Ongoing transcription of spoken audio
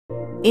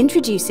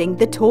Introducing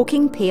the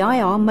talking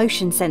PIR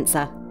motion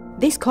sensor.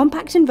 This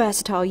compact and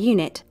versatile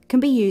unit can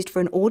be used for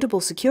an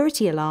audible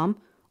security alarm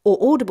or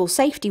audible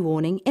safety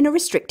warning in a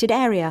restricted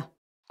area.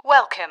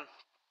 Welcome.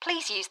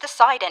 Please use the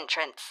side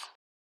entrance.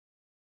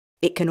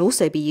 It can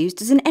also be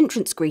used as an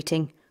entrance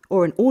greeting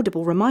or an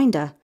audible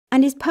reminder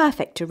and is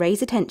perfect to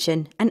raise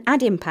attention and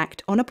add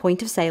impact on a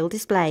point-of-sale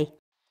display.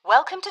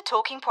 Welcome to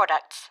Talking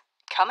Products.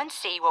 Come and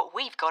see what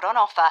we've got on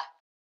offer.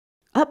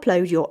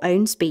 Upload your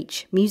own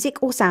speech,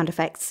 music or sound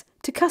effects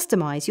to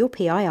customise your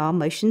PIR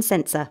motion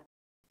sensor.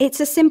 It's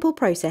a simple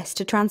process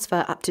to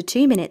transfer up to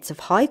 2 minutes of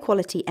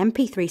high-quality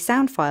MP3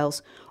 sound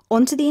files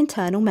onto the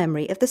internal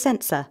memory of the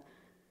sensor.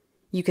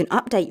 You can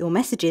update your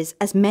messages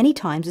as many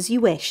times as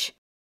you wish.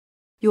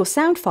 Your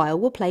sound file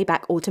will play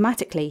back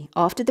automatically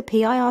after the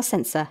PIR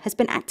sensor has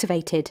been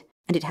activated,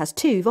 and it has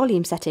 2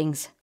 volume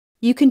settings.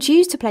 You can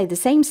choose to play the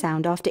same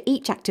sound after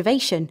each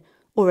activation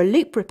or a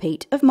loop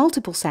repeat of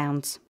multiple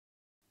sounds.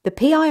 The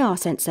PIR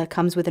sensor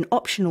comes with an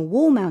optional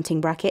wall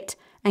mounting bracket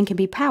and can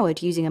be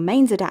powered using a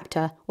mains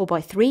adapter or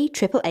by 3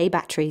 AAA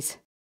batteries.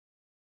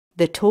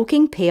 The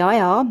Talking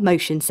PIR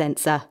Motion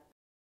Sensor.